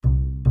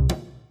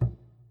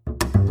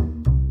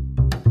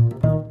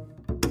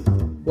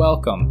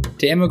Welcome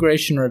to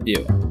Immigration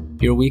Review,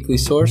 your weekly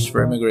source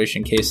for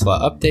immigration case law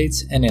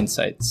updates and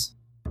insights.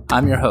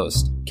 I'm your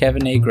host,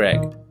 Kevin A.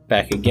 Gregg,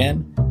 back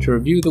again to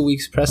review the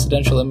week's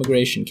precedential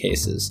immigration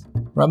cases,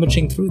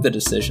 rummaging through the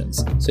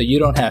decisions so you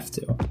don't have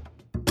to.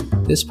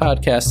 This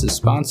podcast is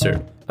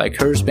sponsored by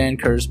Kurzban,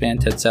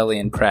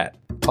 Tetzelli & Pratt,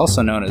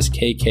 also known as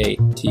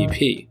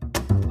KKTP,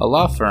 a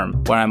law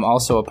firm where I'm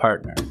also a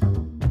partner.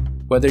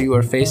 Whether you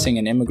are facing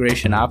an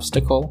immigration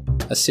obstacle,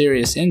 a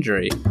serious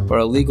injury, or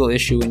a legal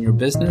issue in your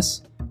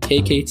business,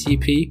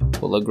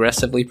 KKTP will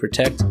aggressively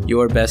protect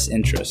your best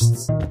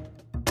interests.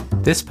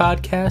 This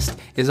podcast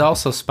is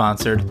also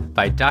sponsored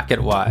by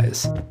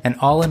DocketWise, an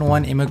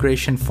all-in-one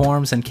immigration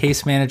forms and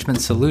case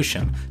management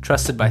solution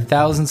trusted by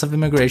thousands of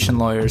immigration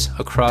lawyers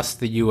across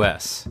the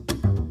U.S.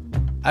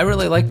 I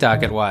really like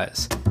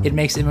DocketWise. It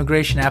makes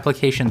immigration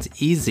applications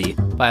easy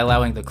by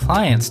allowing the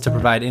clients to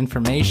provide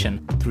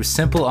information through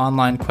simple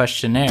online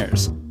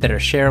questionnaires that are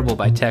shareable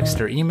by text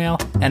or email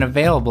and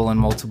available in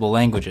multiple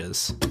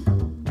languages.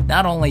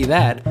 Not only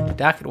that,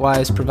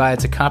 DocketWise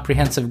provides a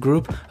comprehensive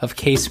group of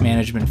case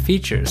management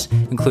features,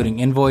 including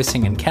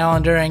invoicing and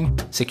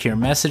calendaring, secure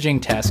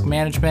messaging, task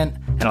management,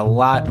 and a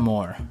lot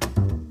more.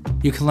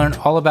 You can learn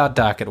all about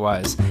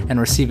DocketWise and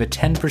receive a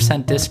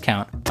 10%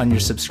 discount on your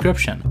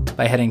subscription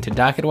by heading to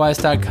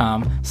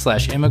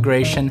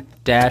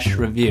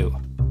docketwise.com/immigration-review,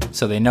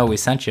 so they know we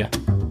sent you.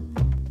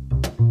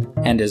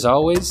 And as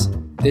always,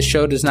 this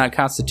show does not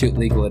constitute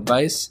legal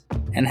advice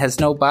and has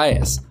no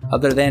bias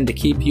other than to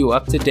keep you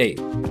up to date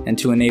and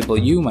to enable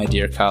you, my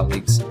dear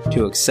colleagues,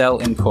 to excel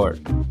in court.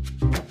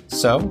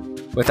 So,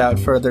 without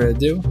further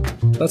ado,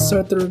 let's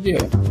start the review.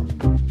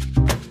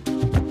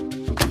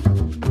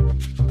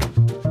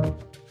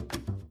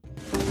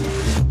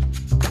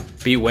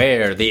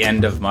 Beware the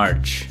end of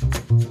March.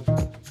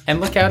 And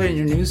look out in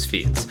your news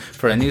feeds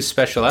for a new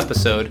special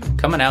episode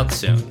coming out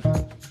soon.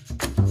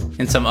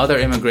 In some other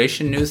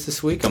immigration news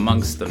this week,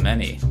 amongst the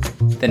many,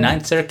 the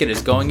Ninth Circuit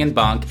is going en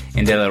banc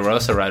in De La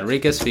Rosa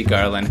Rodriguez v.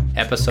 Garland,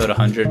 episode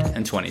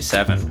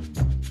 127.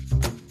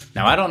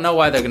 Now, I don't know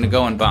why they're going to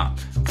go en banc,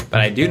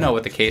 but I do know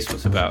what the case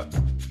was about.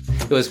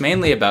 It was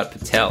mainly about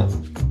Patel.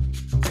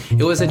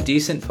 It was a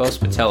decent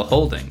post-Patel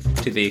holding,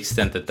 to the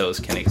extent that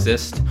those can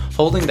exist,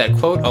 holding that,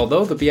 quote,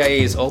 although the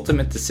BIA's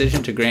ultimate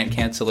decision to grant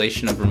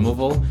cancellation of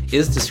removal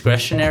is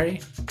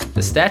discretionary,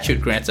 the statute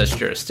grants us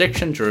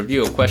jurisdiction to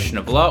review a question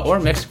of law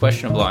or mixed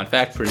question of law in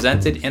fact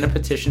presented in a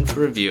petition for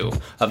review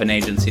of an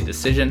agency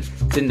decision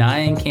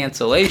denying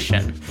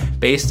cancellation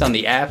based on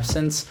the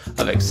absence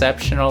of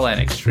exceptional and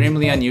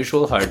extremely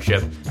unusual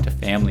hardship to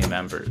family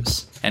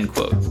members, end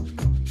quote.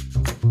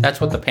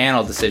 That's what the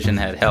panel decision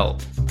had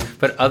held.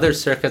 But other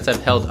circuits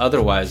have held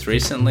otherwise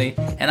recently,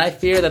 and I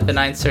fear that the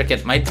Ninth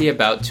Circuit might be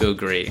about to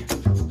agree.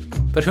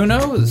 But who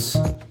knows?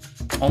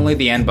 Only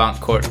the en banc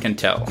court can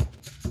tell.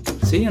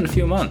 See you in a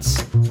few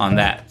months on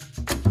that.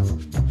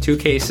 2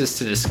 cases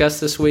to discuss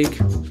this week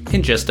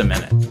in just a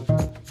minute.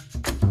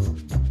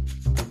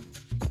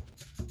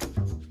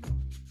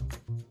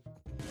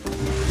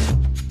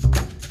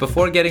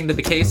 Before getting to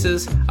the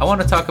cases, I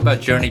want to talk about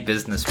Journey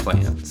Business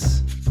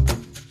Plans.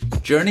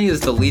 Journey is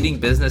the leading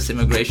business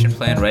immigration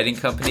plan writing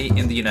company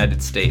in the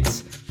United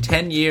States.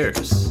 10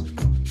 years.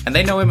 And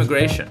they know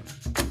immigration.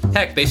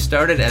 Heck, they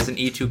started as an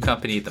E2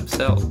 company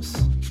themselves.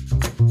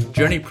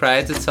 Journey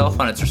prides itself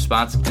on its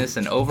responsiveness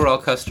and overall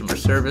customer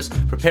service,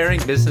 preparing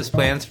business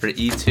plans for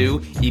E2,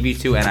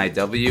 EB2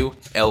 NIW,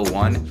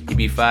 L1,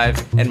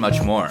 EB5, and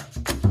much more.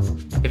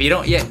 If you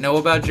don't yet know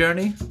about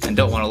Journey and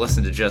don't want to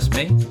listen to just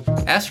me,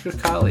 ask your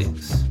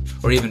colleagues.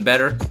 Or even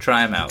better,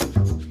 try them out.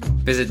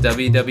 Visit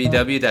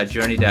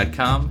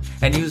www.journey.com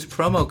and use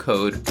promo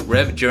code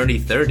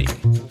REVJOURNEY30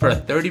 for a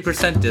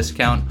 30%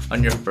 discount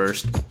on your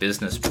first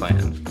business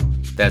plan.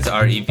 That's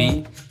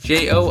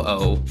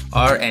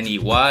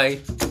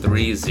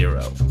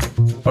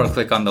REVJOORNEY30. Or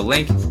click on the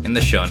link in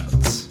the show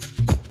notes.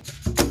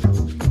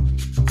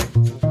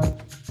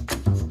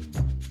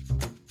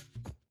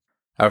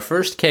 Our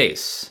first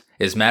case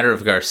is Matter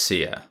of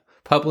Garcia,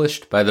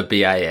 published by the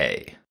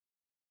BIA.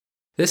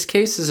 This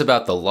case is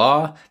about the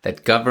law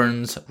that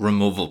governs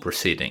removal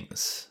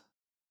proceedings.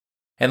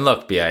 And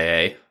look,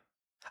 BIA,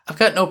 I've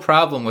got no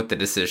problem with the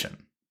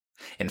decision.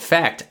 In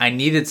fact, I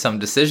needed some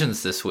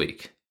decisions this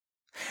week.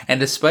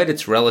 And despite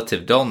its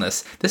relative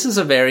dullness, this is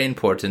a very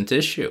important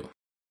issue.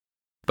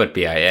 But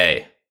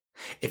BIA,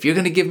 if you're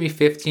going to give me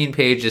 15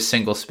 pages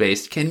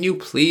single-spaced, can you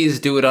please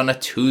do it on a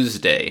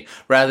Tuesday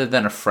rather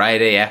than a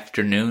Friday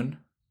afternoon?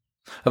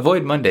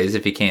 Avoid Mondays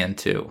if you can,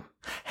 too.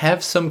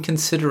 Have some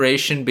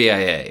consideration,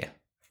 BIA.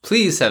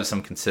 Please have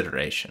some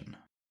consideration.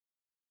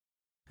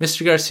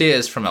 Mr. Garcia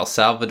is from El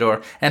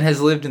Salvador and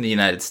has lived in the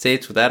United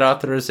States without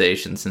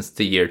authorization since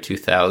the year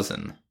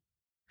 2000.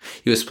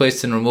 He was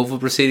placed in removal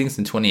proceedings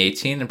in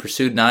 2018 and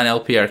pursued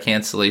non-LPR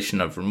cancellation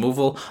of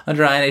removal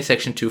under INA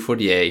Section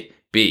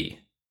 240A-B.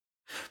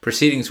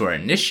 Proceedings were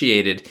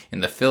initiated in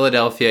the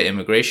Philadelphia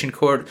Immigration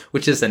Court,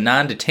 which is a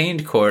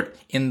non-detained court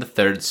in the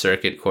Third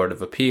Circuit Court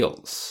of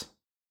Appeals.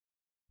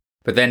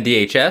 But then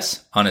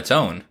DHS, on its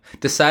own,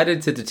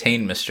 decided to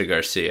detain Mr.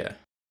 Garcia.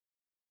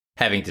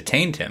 Having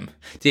detained him,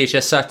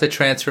 DHS sought to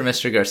transfer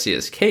Mr.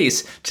 Garcia's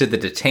case to the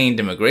detained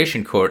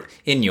immigration court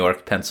in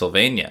York,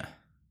 Pennsylvania.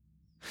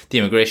 The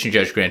immigration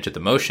judge granted the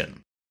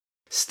motion.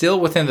 Still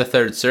within the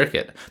Third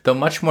Circuit, though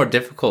much more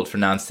difficult for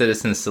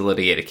non-citizens to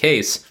litigate a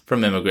case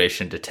from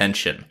immigration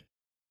detention.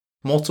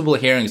 Multiple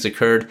hearings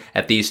occurred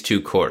at these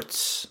two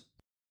courts.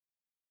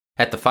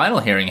 At the final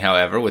hearing,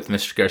 however, with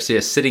Mr.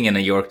 Garcia sitting in a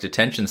York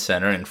detention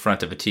center in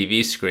front of a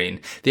TV screen,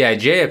 the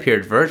IJ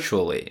appeared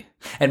virtually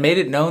and made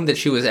it known that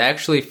she was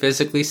actually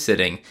physically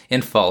sitting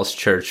in Falls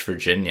Church,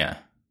 Virginia,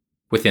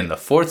 within the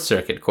Fourth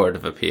Circuit Court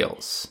of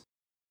Appeals.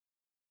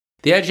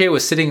 The IJ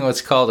was sitting in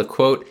what's called a,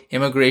 quote,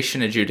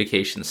 immigration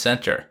adjudication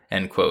center,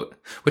 end quote,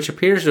 which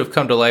appears to have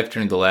come to life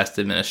during the last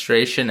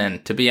administration,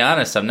 and to be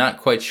honest, I'm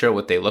not quite sure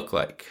what they look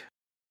like.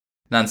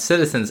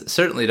 Non-citizens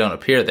certainly don't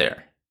appear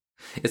there.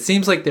 It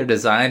seems like they're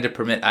designed to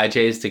permit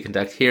IJs to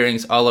conduct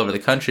hearings all over the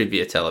country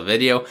via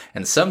televideo,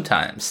 and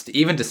sometimes to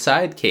even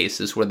decide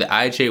cases where the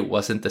IJ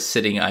wasn't the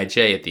sitting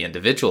IJ at the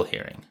individual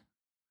hearing.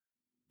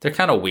 They're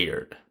kind of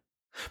weird.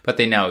 But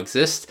they now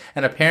exist,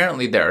 and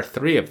apparently there are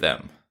 3 of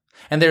them.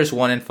 And there's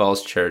one in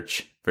Falls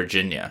Church,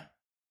 Virginia.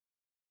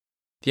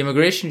 The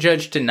immigration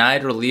judge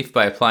denied relief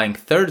by applying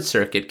Third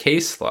Circuit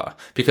case law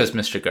because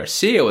Mr.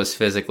 Garcia was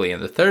physically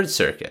in the Third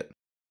Circuit.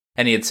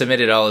 And he had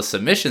submitted all his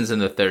submissions in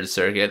the Third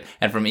Circuit,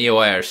 and from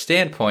EOIR's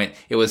standpoint,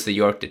 it was the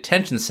York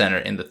Detention Center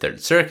in the Third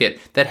Circuit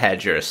that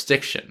had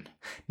jurisdiction,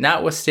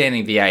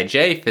 notwithstanding the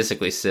IJ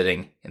physically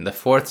sitting in the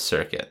Fourth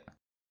Circuit.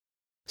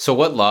 So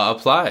what law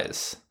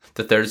applies?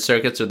 The Third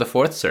Circuit's or the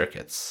Fourth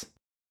Circuit's?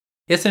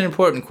 It's an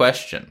important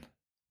question.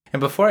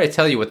 And before I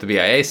tell you what the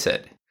BIA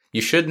said,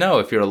 you should know,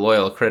 if you're a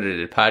loyal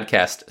accredited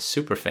podcast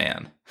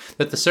superfan,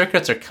 that the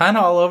circuits are kind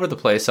of all over the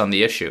place on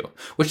the issue,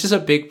 which is a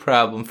big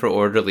problem for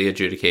orderly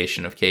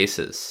adjudication of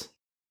cases.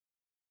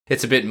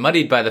 It's a bit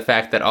muddied by the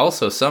fact that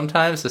also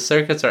sometimes the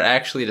circuits are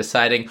actually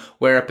deciding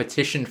where a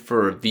petition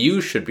for review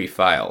should be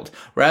filed,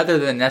 rather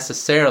than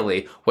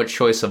necessarily what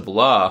choice of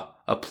law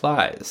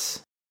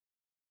applies.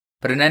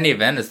 But in any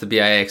event, as the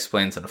BIA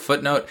explains in a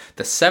footnote,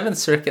 the Seventh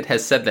Circuit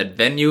has said that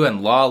venue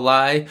and law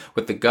lie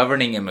with the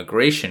governing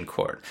immigration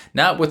court,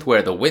 not with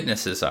where the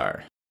witnesses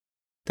are.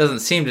 Doesn't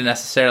seem to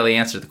necessarily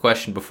answer the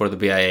question before the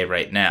BIA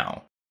right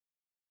now.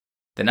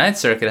 The Ninth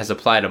Circuit has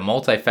applied a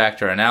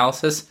multi-factor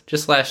analysis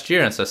just last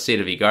year in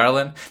Saucedo v.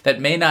 Garland that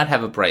may not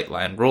have a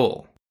bright-line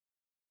rule.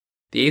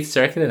 The Eighth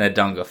Circuit in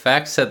Adunga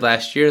Facts said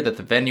last year that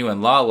the venue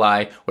and law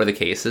lie where the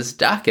case is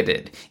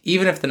docketed,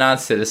 even if the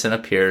non-citizen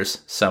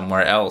appears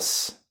somewhere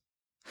else.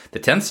 The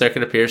Tenth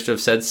Circuit appears to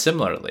have said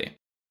similarly.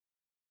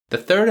 The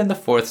Third and the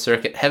Fourth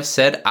Circuit have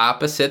said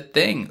opposite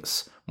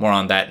things. More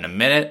on that in a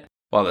minute,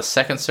 while the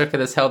Second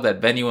Circuit has held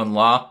that venue and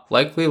law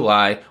likely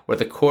lie where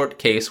the court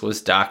case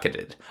was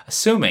docketed,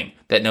 assuming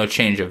that no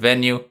change of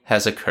venue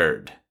has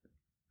occurred.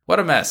 What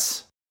a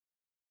mess.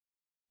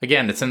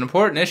 Again, it's an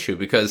important issue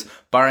because,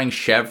 barring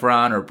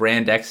Chevron or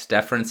Brand X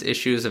deference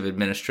issues of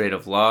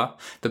administrative law,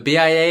 the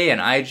BIA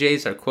and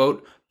IJs are,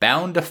 quote,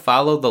 bound to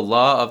follow the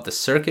law of the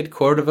Circuit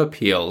Court of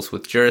Appeals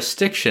with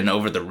jurisdiction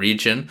over the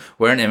region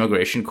where an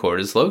immigration court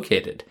is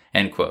located,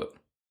 end quote.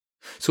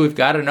 So we've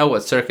got to know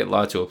what circuit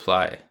law to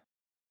apply.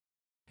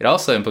 It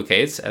also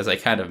implicates, as I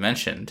kind of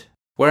mentioned,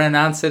 where a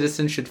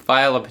non-citizen should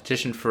file a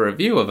petition for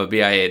review of a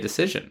BIA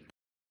decision.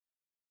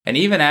 And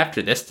even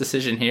after this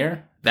decision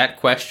here, that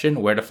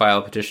question, where to file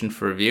a petition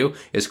for review,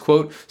 is,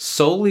 quote,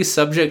 solely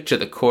subject to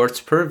the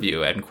court's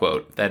purview, end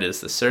quote, that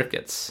is, the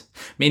circuits.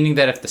 Meaning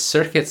that if the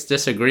circuits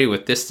disagree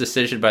with this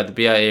decision by the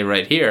BIA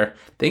right here,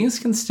 things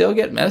can still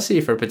get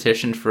messy for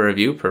petition for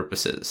review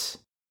purposes.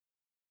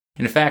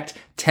 In fact,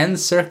 10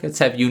 circuits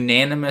have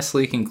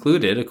unanimously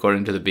concluded,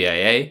 according to the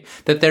BIA,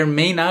 that there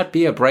may not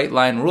be a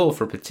bright-line rule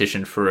for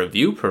petition for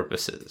review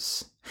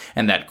purposes.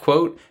 And that,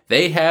 quote,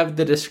 they have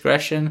the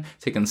discretion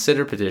to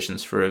consider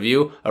petitions for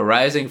review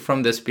arising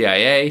from this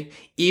BIA,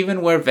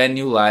 even where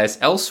venue lies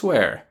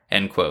elsewhere,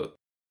 end quote.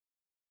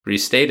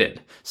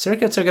 Restated,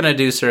 circuits are going to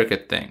do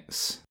circuit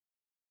things.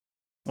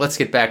 Let's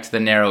get back to the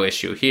narrow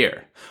issue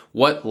here.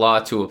 What law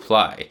to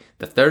apply,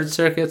 the Third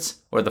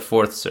Circuit's or the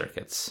Fourth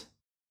Circuit's?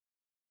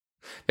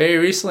 Very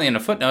recently, in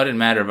a footnote in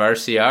matter of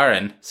RCR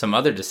and some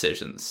other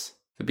decisions,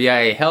 the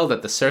BIA held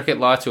that the circuit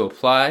law to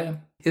apply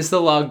is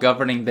the law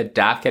governing the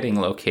docketing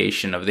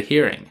location of the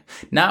hearing,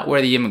 not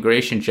where the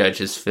immigration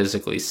judge is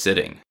physically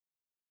sitting.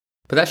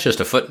 But that's just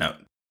a footnote.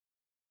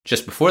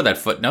 Just before that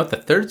footnote, the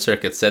Third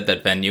Circuit said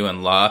that venue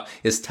and law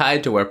is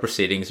tied to where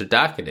proceedings are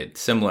docketed,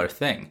 similar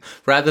thing,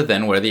 rather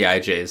than where the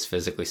IJ is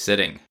physically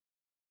sitting.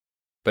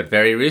 But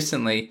very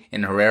recently,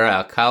 in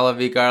Herrera-Alcala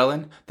v.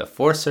 Garland, the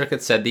Fourth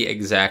Circuit said the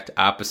exact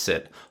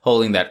opposite,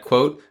 holding that,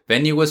 quote,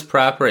 venue was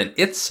proper in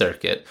its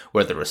circuit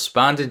where the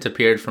respondent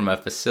appeared from a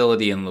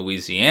facility in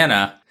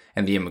Louisiana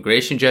and the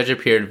immigration judge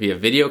appeared via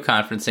video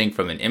conferencing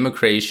from an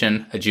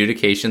immigration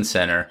adjudication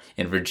center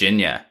in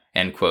Virginia,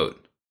 end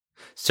quote.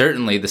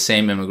 Certainly the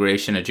same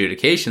immigration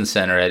adjudication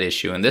center at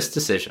issue in this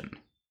decision.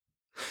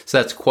 So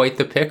that's quite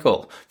the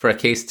pickle for a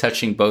case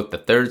touching both the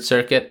Third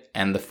Circuit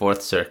and the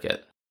Fourth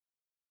Circuit.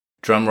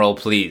 Drumroll,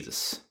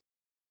 please.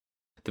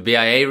 The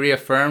BIA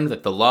reaffirmed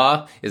that the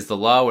law is the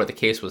law where the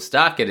case was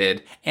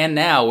docketed, and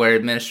now where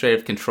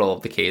administrative control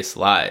of the case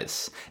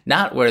lies,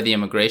 not where the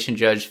immigration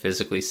judge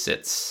physically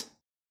sits,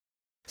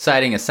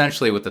 siding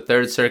essentially with the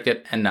Third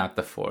Circuit and not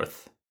the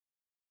Fourth.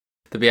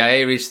 The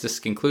BIA reached this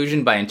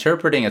conclusion by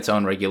interpreting its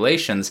own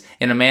regulations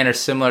in a manner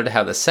similar to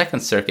how the Second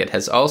Circuit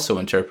has also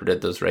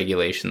interpreted those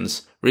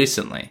regulations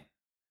recently.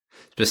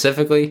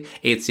 Specifically,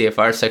 8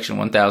 CFR Section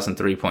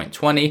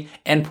 1003.20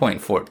 and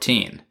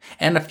 .14,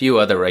 and a few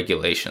other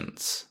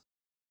regulations.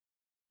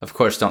 Of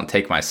course, don't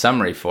take my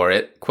summary for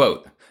it.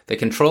 Quote, "The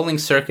controlling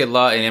circuit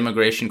law in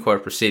immigration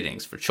court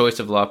proceedings for choice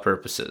of law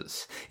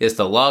purposes is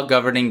the law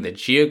governing the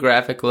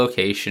geographic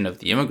location of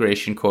the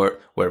immigration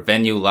court where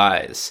venue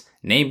lies,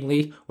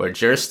 namely, where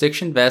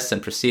jurisdiction vests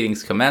and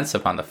proceedings commence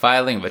upon the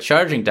filing of a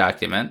charging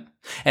document,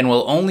 and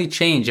will only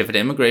change if an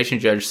immigration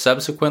judge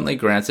subsequently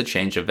grants a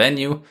change of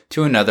venue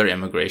to another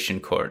immigration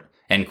court."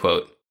 End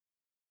quote.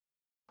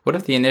 What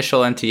if the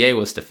initial NTA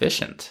was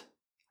deficient?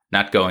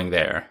 Not going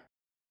there.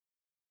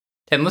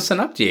 And listen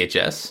up,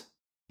 DHS.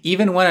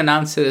 Even when a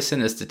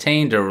non-citizen is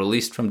detained or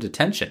released from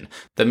detention,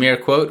 the mere,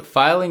 quote,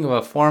 "filing of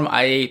a Form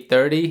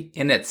I-830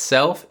 in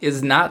itself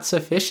is not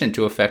sufficient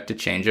to effect a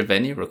change of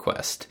venue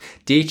request.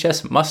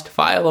 DHS must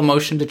file a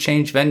motion to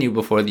change venue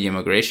before the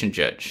immigration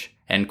judge."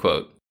 End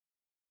quote.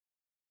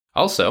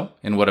 Also,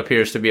 in what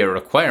appears to be a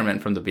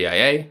requirement from the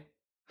BIA,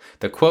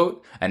 the,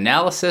 quote,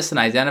 "analysis and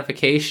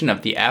identification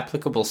of the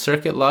applicable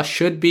circuit law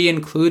should be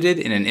included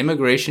in an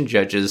immigration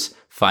judge's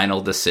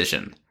final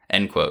decision."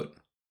 End quote.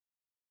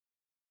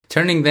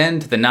 Turning then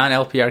to the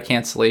non-LPR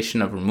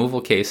cancellation of removal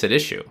case at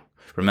issue.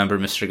 Remember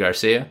Mr.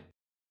 Garcia?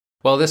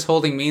 Well, this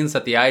holding means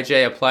that the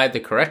IJ applied the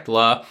correct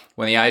law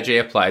when the IJ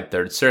applied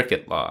Third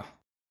Circuit law.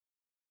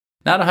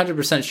 Not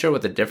 100% sure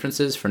what the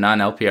difference is for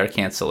non-LPR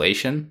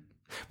cancellation,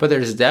 but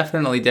there's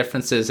definitely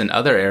differences in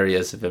other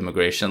areas of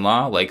immigration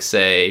law, like,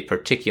 say,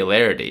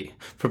 particularity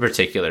for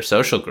particular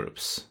social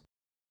groups.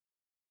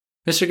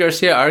 Mr.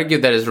 Garcia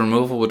argued that his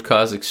removal would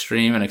cause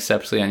extreme and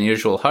exceptionally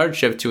unusual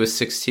hardship to his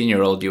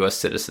 16-year-old U.S.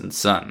 citizen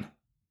son.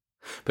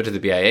 But to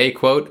the BIA,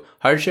 quote,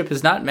 "hardship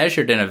is not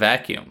measured in a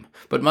vacuum,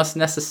 but must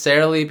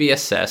necessarily be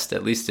assessed,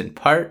 at least in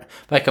part,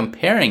 by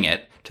comparing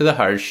it to the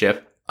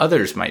hardship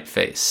others might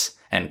face."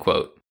 End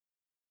quote.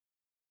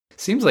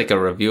 Seems like a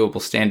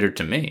reviewable standard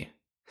to me.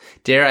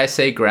 Dare I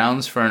say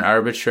grounds for an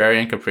arbitrary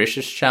and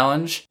capricious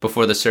challenge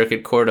before the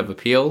Circuit Court of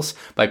Appeals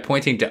by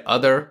pointing to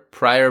other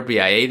prior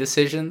BIA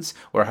decisions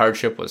where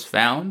hardship was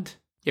found,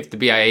 if the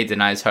BIA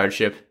denies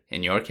hardship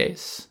in your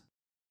case?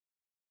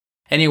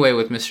 Anyway,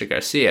 with Mr.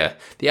 Garcia,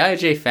 the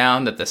IJ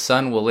found that the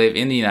son will live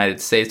in the United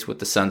States with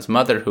the son's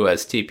mother who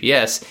has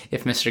TPS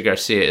if Mr.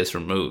 Garcia is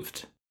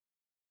removed.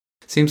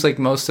 Seems like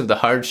most of the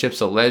hardships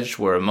alleged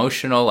were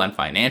emotional and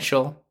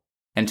financial.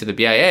 And to the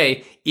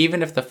BIA,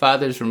 even if the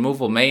father's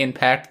removal may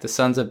impact the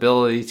son's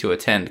ability to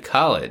attend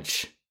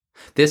college,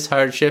 this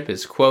hardship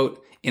is,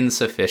 quote,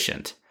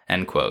 "insufficient,"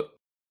 end quote.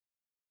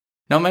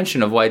 No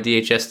mention of why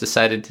DHS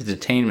decided to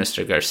detain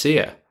Mr.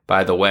 Garcia,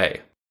 by the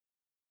way.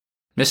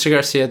 Mr.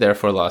 Garcia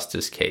therefore lost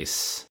his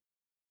case.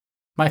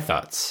 My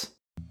thoughts.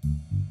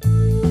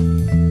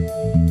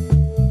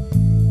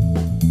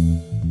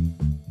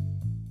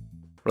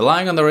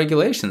 Relying on the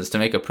regulations to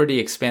make a pretty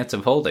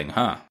expansive holding,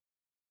 huh?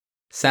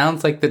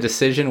 Sounds like the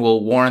decision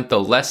will warrant the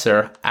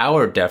lesser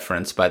our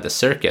deference by the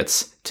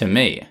circuits to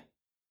me.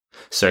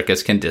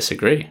 Circuits can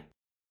disagree.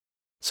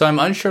 So I'm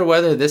unsure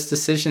whether this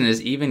decision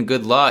is even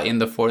good law in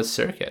the Fourth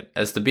Circuit,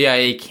 as the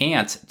BIA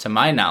can't, to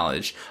my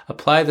knowledge,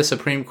 apply the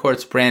Supreme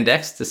Court's Brand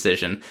X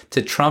decision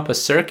to trump a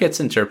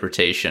circuit's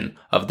interpretation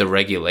of the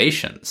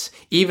regulations,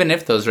 even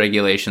if those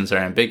regulations are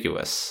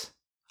ambiguous.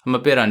 I'm a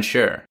bit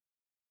unsure.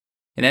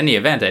 In any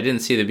event, I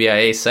didn't see the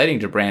BIA citing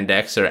to Brand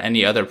X or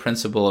any other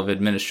principle of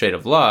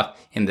administrative law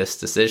in this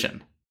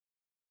decision.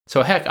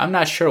 So heck, I'm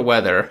not sure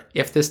whether,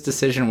 if this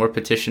decision were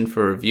petitioned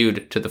for review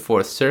to the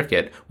Fourth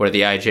Circuit where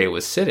the IJ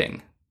was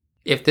sitting,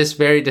 if this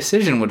very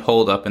decision would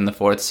hold up in the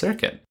Fourth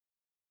Circuit.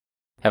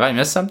 Have I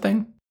missed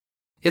something?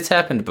 It's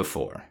happened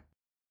before.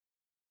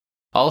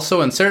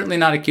 Also, and certainly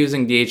not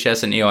accusing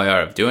DHS and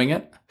EOIR of doing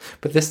it,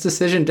 but this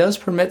decision does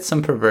permit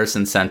some perverse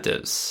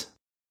incentives.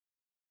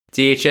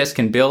 DHS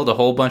can build a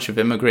whole bunch of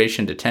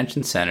immigration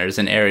detention centers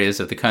in areas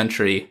of the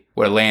country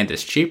where land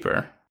is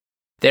cheaper,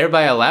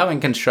 thereby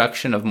allowing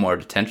construction of more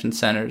detention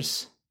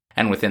centers,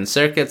 and within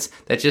circuits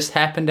that just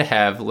happen to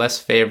have less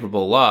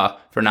favorable law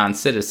for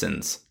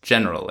non-citizens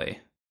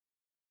generally.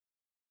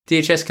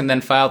 DHS can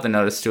then file the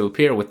notice to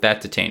appear with that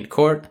detained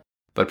court,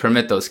 but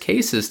permit those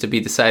cases to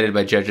be decided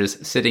by judges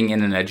sitting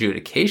in an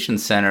adjudication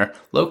center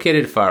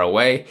located far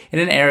away in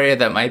an area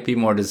that might be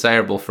more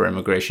desirable for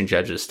immigration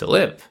judges to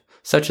live,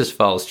 such as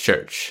Falls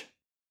Church.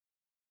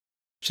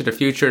 Should a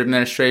future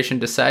administration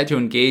decide to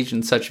engage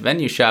in such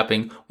venue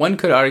shopping, one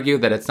could argue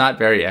that it's not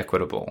very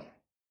equitable.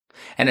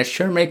 And it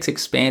sure makes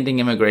expanding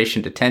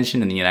immigration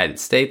detention in the United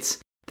States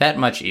that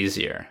much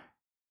easier.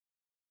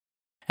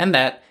 And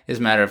that is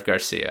matter of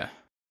Garcia.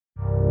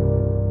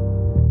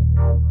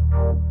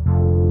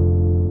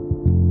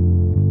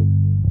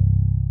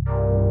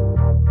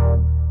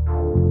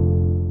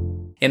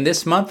 In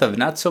this month of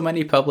not so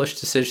many published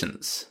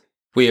decisions,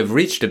 we have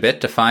reached a bit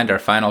to find our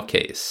final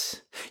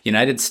case,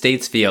 United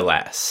States v.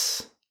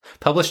 Alas,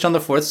 published on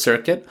the Fourth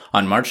Circuit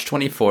on March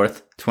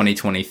 24th,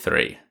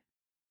 2023.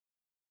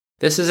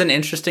 This is an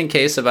interesting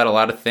case about a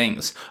lot of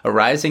things,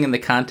 arising in the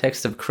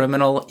context of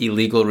criminal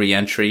illegal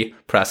reentry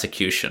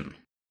prosecution.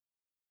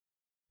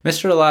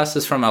 Mr. Alas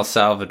is from El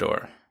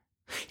Salvador.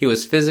 He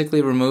was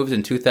physically removed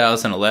in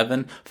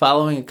 2011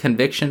 following a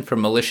conviction for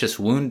malicious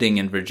wounding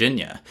in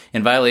Virginia,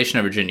 in violation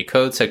of Virginia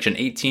Code Section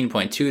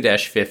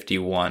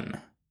 18.2-51.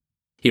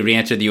 He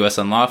re-entered the U.S.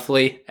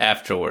 unlawfully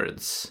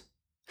afterwards.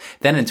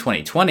 Then in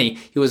 2020,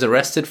 he was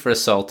arrested for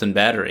assault and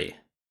battery.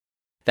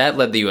 That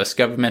led the U.S.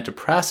 government to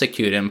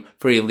prosecute him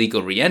for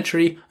illegal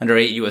re-entry under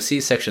 8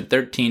 U.S.C. Section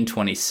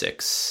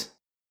 1326.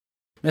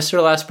 Mr.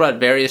 Alas brought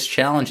various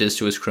challenges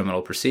to his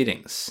criminal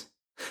proceedings.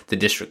 The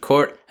District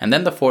Court and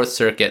then the Fourth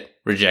Circuit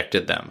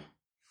rejected them.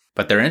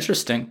 But they're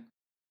interesting.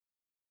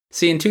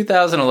 See, in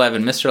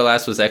 2011, Mr.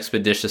 Alas was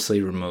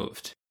expeditiously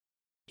removed.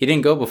 He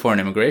didn't go before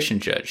an immigration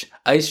judge.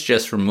 ICE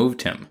just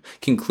removed him,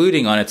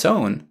 concluding on its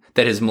own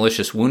that his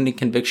malicious wounding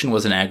conviction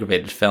was an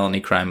aggravated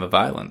felony crime of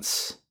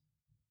violence.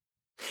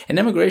 And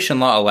immigration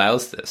law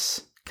allows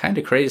this.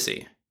 Kinda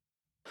crazy.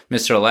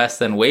 Mr. Alas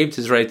then waived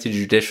his right to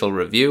judicial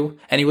review,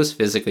 and he was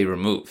physically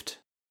removed.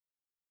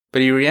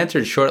 But he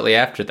re-entered shortly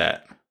after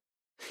that.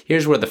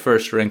 Here's where the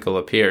first wrinkle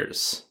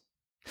appears.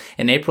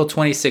 In April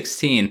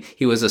 2016,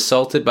 he was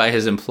assaulted by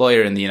his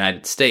employer in the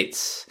United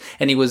States,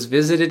 and he was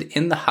visited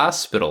in the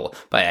hospital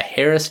by a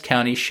Harris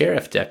County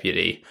Sheriff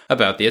deputy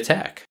about the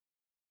attack.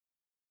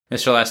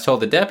 Mr. Alas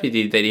told the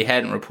deputy that he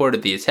hadn't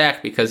reported the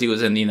attack because he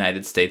was in the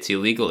United States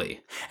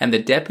illegally, and the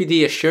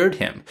deputy assured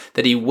him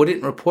that he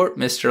wouldn't report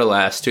Mr.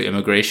 Alas to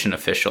immigration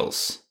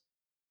officials.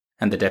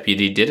 And the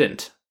deputy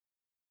didn't.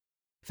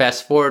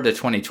 Fast forward to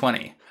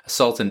 2020.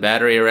 Assault and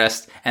battery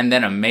arrest, and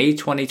then a May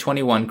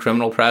 2021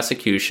 criminal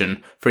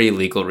prosecution for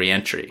illegal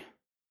reentry.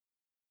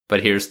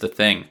 But here's the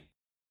thing.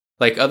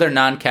 Like other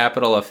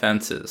non-capital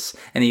offenses,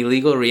 an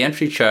illegal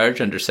reentry charge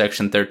under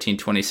Section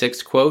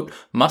 1326, quote,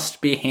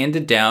 must be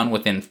handed down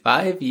within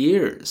 5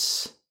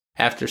 years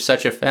after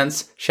such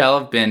offense shall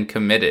have been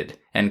committed,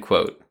 end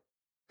quote.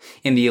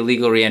 In the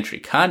illegal reentry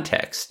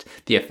context,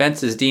 the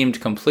offense is deemed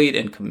complete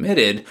and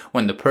committed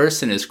when the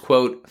person is,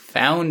 quote,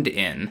 found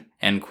in,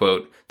 end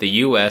quote, the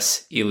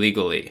U.S.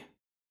 illegally.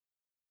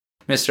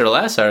 Mr.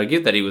 Alas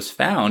argued that he was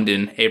found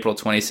in April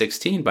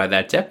 2016 by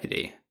that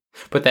deputy,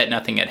 but that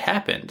nothing had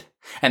happened,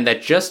 and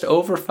that just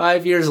over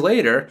 5 years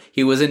later,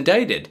 he was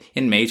indicted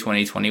in May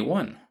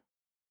 2021.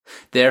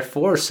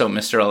 Therefore, so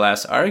Mr.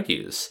 Alas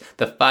argues,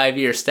 the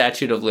 5-year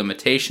statute of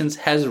limitations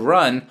has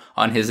run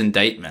on his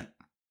indictment.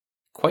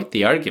 Quite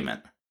the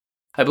argument.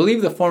 I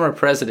believe the former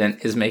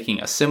president is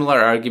making a similar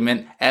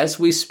argument as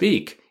we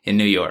speak in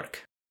New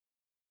York.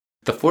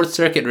 The Fourth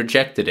Circuit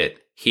rejected it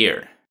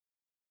here.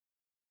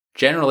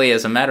 Generally,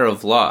 as a matter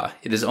of law,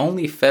 it is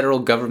only federal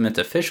government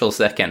officials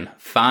that can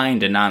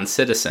find a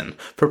non-citizen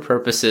for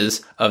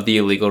purposes of the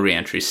illegal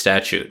reentry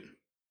statute.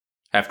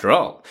 After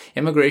all,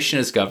 immigration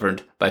is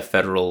governed by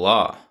federal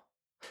law,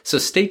 so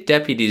state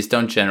deputies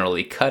don't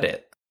generally cut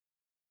it.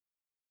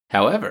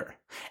 However,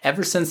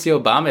 ever since the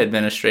Obama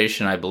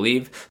administration, I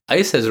believe,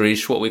 ICE has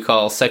reached what we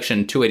call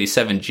Section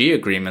 287G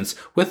agreements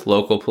with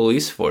local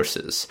police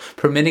forces,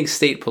 permitting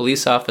state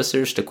police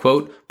officers to,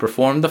 quote,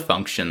 perform the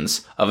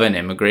functions of an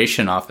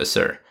immigration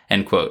officer,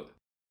 end quote.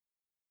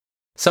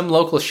 Some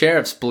local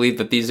sheriffs believe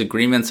that these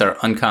agreements are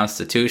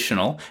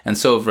unconstitutional and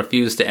so have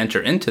refused to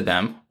enter into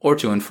them or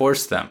to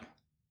enforce them.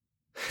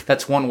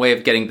 That's one way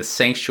of getting the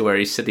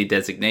sanctuary city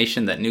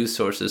designation that news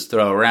sources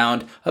throw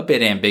around a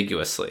bit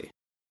ambiguously.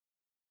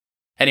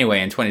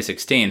 Anyway, in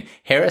 2016,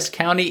 Harris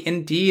County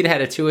indeed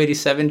had a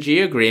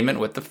 287G agreement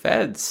with the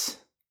feds.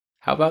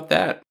 How about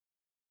that?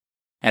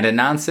 And a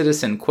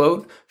non-citizen,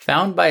 quote,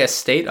 found by a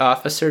state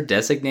officer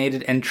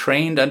designated and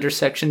trained under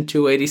Section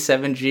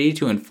 287G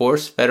to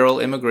enforce federal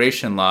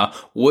immigration law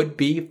would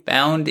be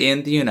found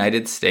in the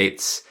United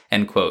States,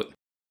 end quote.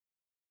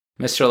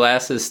 Mr.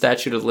 Alas's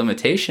statute of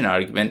limitation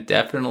argument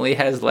definitely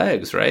has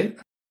legs, right?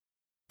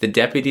 The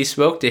deputy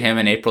spoke to him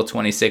in April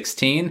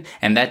 2016,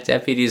 and that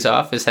deputy's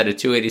office had a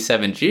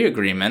 287G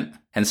agreement,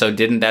 and so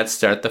didn't that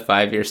start the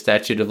 5-year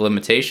statute of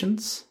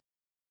limitations?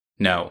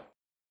 No.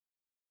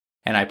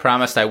 And I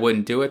promised I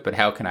wouldn't do it, but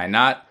how can I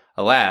not?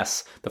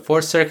 Alas, the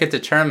Fourth Circuit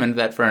determined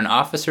that for an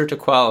officer to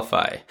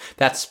qualify,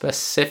 that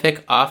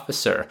specific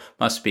officer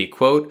must be,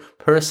 quote,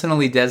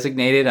 personally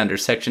designated under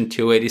Section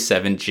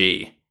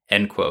 287G,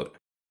 end quote.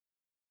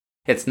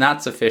 It's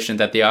not sufficient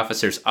that the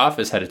officer's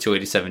office had a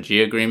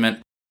 287G agreement.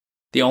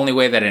 The only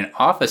way that an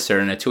officer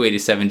in a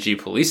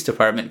 287G police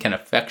department can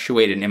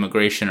effectuate an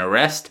immigration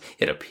arrest,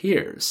 it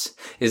appears,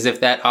 is if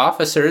that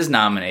officer is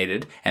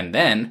nominated, and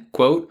then,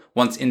 quote,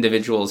 once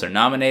individuals are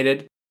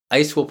nominated,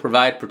 ICE will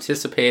provide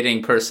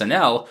participating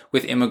personnel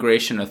with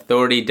immigration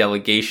authority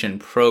delegation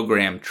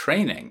program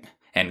training,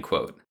 end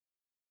quote.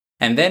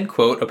 And then,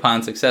 quote,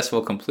 upon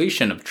successful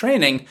completion of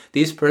training,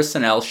 these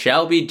personnel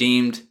shall be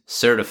deemed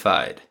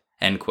certified,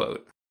 end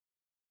quote.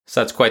 So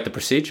that's quite the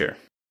procedure.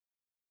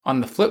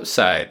 On the flip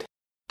side,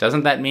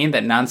 doesn't that mean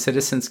that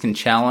non-citizens can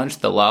challenge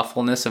the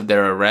lawfulness of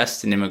their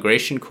arrest in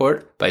immigration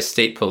court by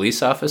state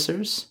police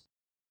officers?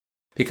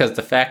 Because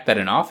the fact that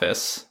an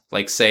office,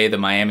 like say the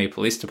Miami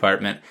Police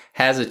Department,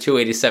 has a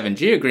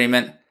 287G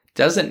agreement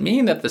doesn't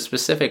mean that the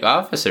specific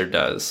officer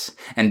does,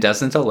 and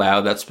doesn't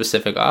allow that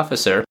specific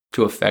officer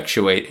to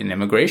effectuate an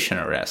immigration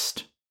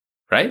arrest.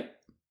 Right?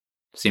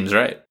 Seems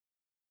right.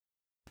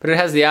 But it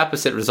has the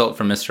opposite result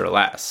for Mr.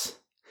 Alas.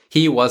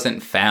 He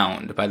wasn't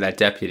found by that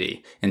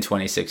deputy in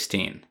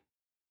 2016.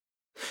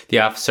 The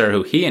officer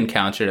who he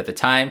encountered at the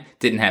time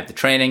didn't have the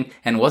training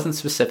and wasn't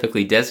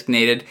specifically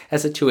designated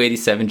as a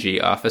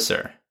 287G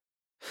officer.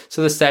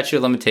 So the statute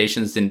of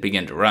limitations didn't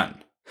begin to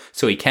run.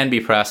 So he can be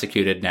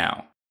prosecuted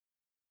now.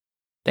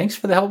 Thanks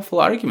for the helpful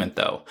argument,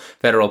 though,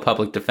 Federal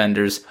Public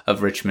Defenders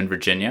of Richmond,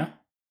 Virginia.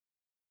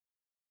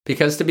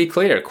 Because to be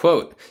clear,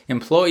 quote,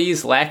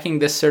 employees lacking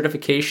this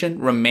certification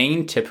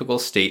remain typical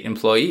state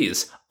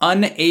employees,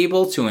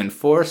 unable to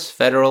enforce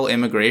federal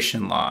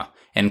immigration law,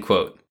 end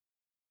quote.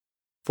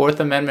 Fourth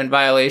Amendment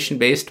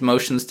violation-based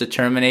motions to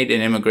terminate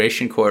an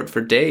immigration court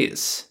for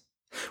days,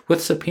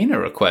 with subpoena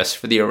requests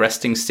for the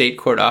arresting state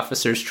court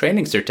officers'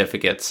 training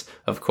certificates,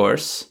 of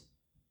course.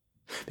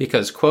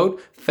 Because,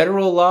 quote,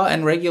 federal law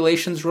and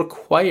regulations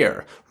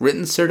require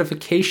written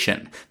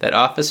certification that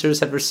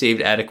officers have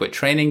received adequate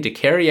training to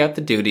carry out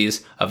the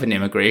duties of an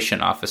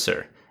immigration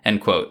officer,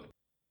 end quote.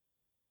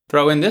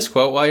 Throw in this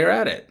quote while you're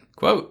at it,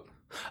 quote,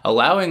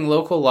 allowing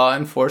local law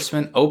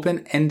enforcement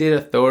open-ended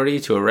authority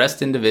to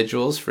arrest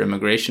individuals for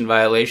immigration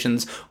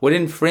violations would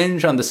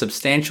infringe on the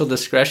substantial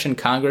discretion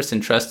Congress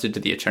entrusted to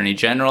the Attorney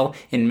General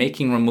in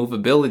making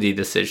removability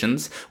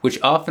decisions,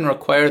 which often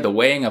require the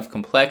weighing of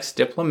complex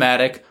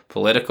diplomatic,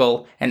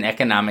 political, and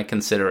economic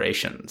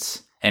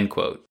considerations, end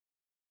quote.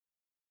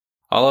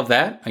 All of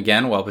that,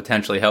 again, while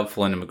potentially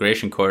helpful in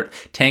immigration court,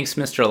 tanks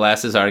Mr.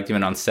 Alas's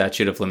argument on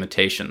statute of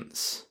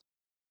limitations.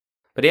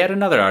 But he had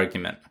another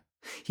argument.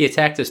 He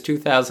attacked his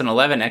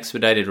 2011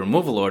 expedited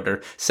removal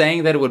order,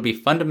 saying that it would be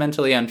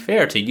fundamentally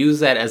unfair to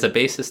use that as a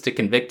basis to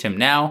convict him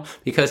now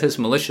because his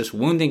malicious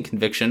wounding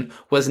conviction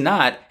was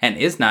not, and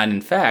is not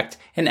in fact,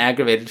 an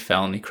aggravated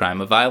felony crime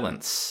of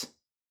violence.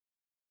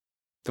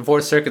 The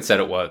Fourth Circuit said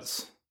it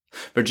was.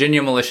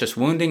 Virginia malicious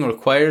wounding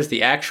requires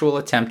the actual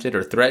attempted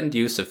or threatened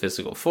use of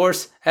physical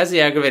force, as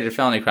the aggravated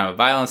felony crime of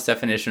violence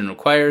definition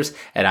requires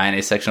at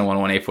INA Section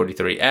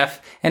 11843F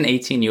and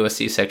 18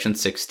 U.S.C. Section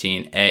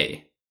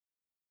 16A.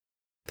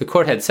 The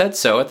court had said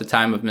so at the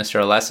time of Mr.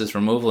 Alas's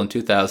removal in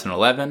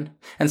 2011,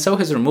 and so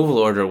his removal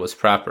order was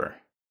proper.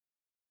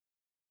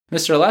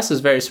 Mr.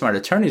 Alas's very smart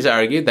attorneys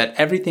argued that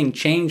everything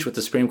changed with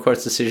the Supreme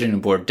Court's decision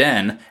in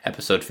Bourdain,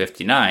 episode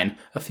 59,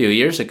 a few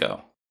years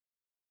ago.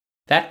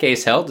 That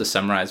case held, to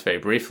summarize very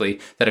briefly,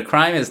 that a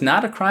crime is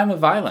not a crime of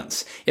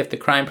violence if the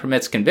crime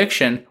permits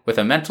conviction with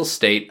a mental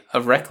state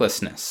of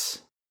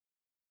recklessness.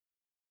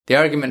 The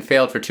argument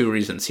failed for two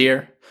reasons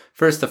here.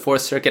 First, the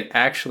Fourth Circuit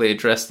actually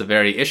addressed the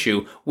very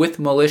issue with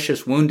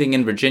malicious wounding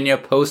in Virginia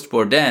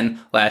post-Bourdain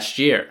last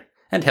year,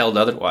 and held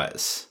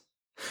otherwise.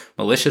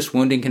 Malicious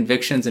wounding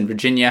convictions in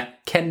Virginia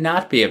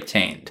cannot be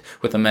obtained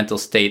with a mental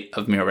state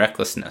of mere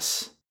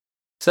recklessness.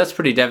 So that's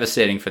pretty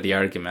devastating for the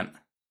argument.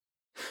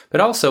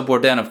 But also,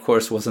 Bourdain, of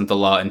course, wasn't the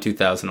law in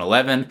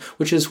 2011,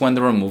 which is when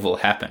the removal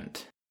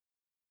happened.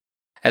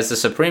 As the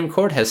Supreme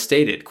Court has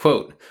stated,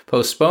 quote,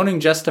 postponing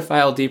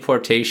justifiable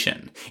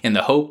deportation in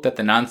the hope that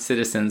the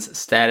non-citizen's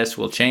status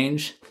will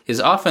change is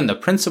often the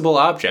principal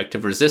object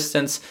of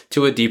resistance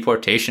to a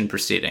deportation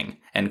proceeding,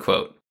 end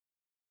quote.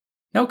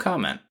 No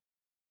comment.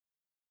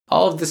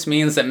 All of this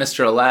means that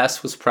Mr.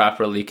 Alas was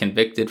properly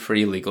convicted for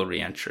illegal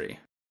reentry.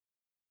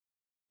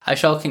 I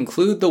shall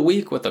conclude the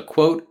week with a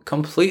quote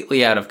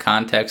completely out of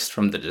context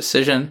from the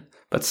decision,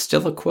 but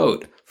still a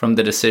quote from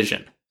the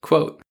decision.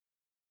 Quote,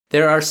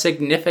 there are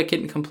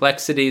significant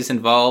complexities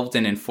involved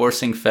in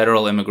enforcing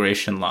federal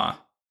immigration law.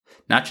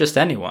 Not just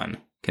anyone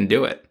can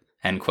do it,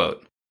 end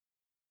quote.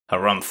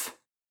 Harumph.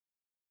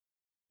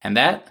 And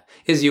that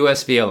is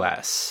US v.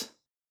 Alas.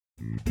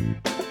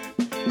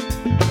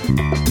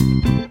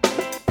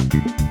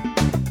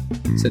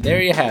 So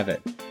there you have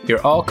it.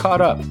 You're all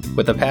caught up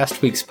with the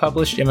past week's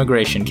published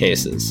immigration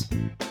cases.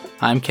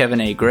 I'm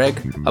Kevin A.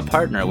 Gregg, a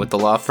partner with the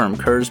law firm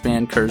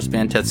Kurzban,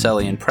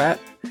 Tetzeli & Pratt,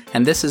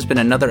 and this has been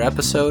another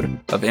episode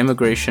of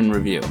Immigration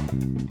Review.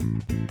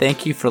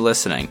 Thank you for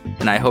listening,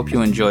 and I hope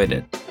you enjoyed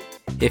it.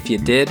 If you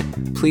did,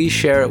 please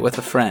share it with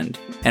a friend,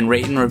 and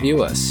rate and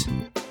review us.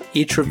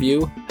 Each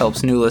review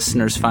helps new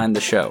listeners find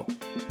the show.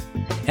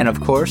 And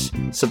of course,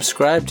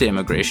 subscribe to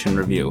Immigration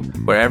Review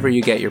wherever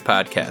you get your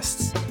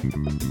podcasts.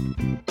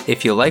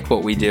 If you like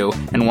what we do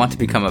and want to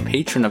become a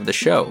patron of the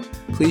show,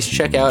 please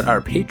check out our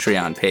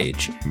Patreon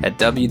page at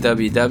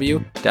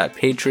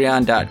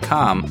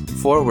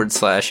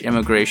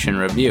www.patreon.com/Immigration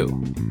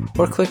Review,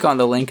 or click on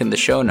the link in the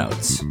show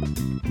notes.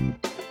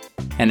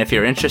 And if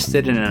you're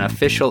interested in an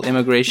official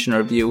Immigration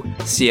Review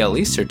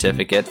CLE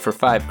certificate for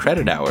 5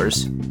 credit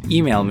hours,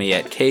 email me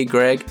at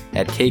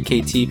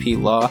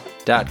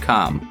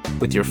kgreg@kktplaw.com.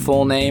 with your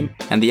full name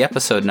and the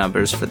episode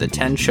numbers for the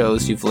 10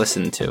 shows you've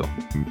listened to.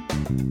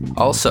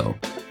 Also,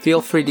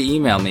 feel free to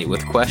email me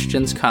with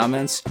questions,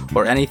 comments,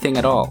 or anything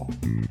at all.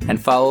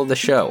 And follow the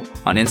show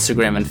on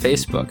Instagram and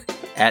Facebook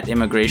at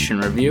Immigration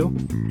Review,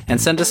 and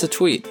send us a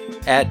tweet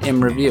at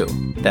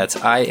ImReview. That's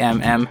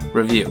IMM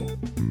Review.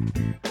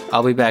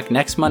 I'll be back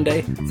next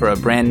Monday for a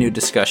brand new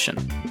discussion.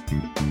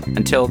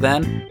 Until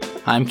then,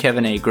 I'm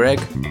Kevin A.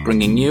 Gregg,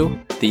 bringing you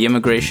the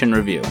Immigration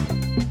Review.